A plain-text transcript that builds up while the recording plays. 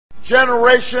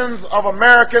Generations of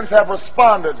Americans have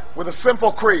responded with a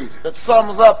simple creed that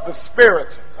sums up the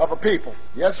spirit of a people.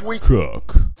 Yes, we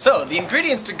cook. So, the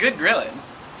ingredients to good grilling.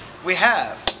 We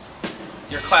have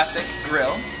your classic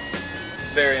grill,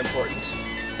 very important.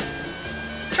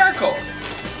 Charcoal,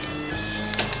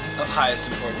 of highest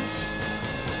importance.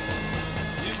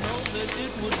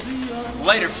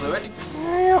 Lighter fluid.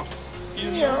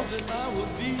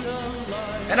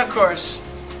 And of course,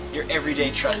 your everyday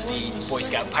trusty Boy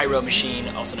Scout pyro machine,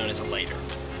 also known as a lighter.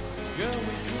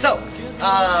 So,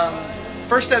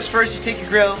 first steps first, you take your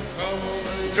grill,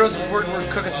 throw some, we're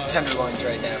cooking some tenderloins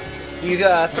right now. You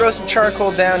throw some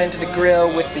charcoal down into the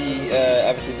grill with the,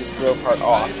 obviously this grill part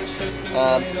off.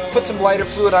 Put some lighter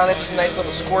fluid on it, just a nice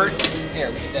little squirt.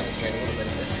 Here, we can demonstrate a little bit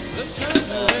of this.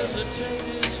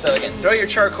 So again, throw your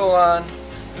charcoal on,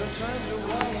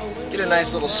 get a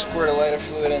nice little squirt of lighter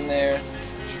fluid in there.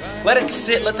 Let it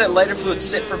sit, let that lighter fluid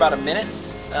sit for about a minute.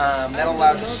 That'll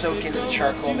allow it to soak into the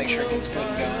charcoal, make sure it gets good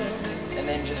and going. And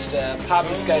then just pop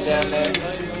this guy down there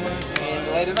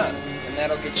and light it on. And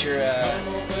that'll get your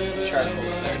charcoal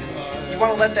started. You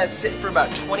want to let that sit for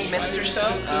about 20 minutes or so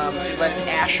to let it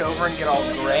ash over and get all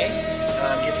gray.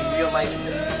 Get some real nice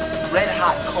red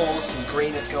hot coals, some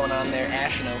grayness going on there,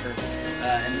 ashing over.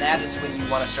 And that is when you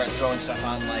want to start throwing stuff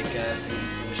on, like say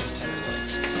these delicious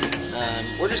tenderloins.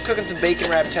 We're just cooking some bacon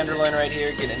wrapped tenderloin right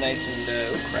here, getting it nice and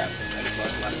oh crap! I just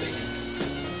lost a lot of bacon.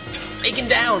 Bacon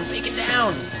down, bacon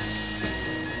down.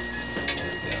 There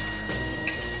we go.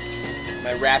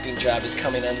 My wrapping job is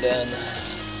coming undone.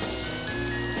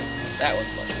 That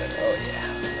one's much better. Oh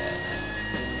yeah,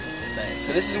 nice.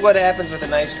 So this is what happens with a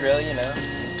nice grill, you know.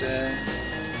 It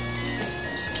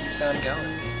just keeps on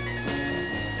going.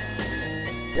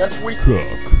 Yes, we cook.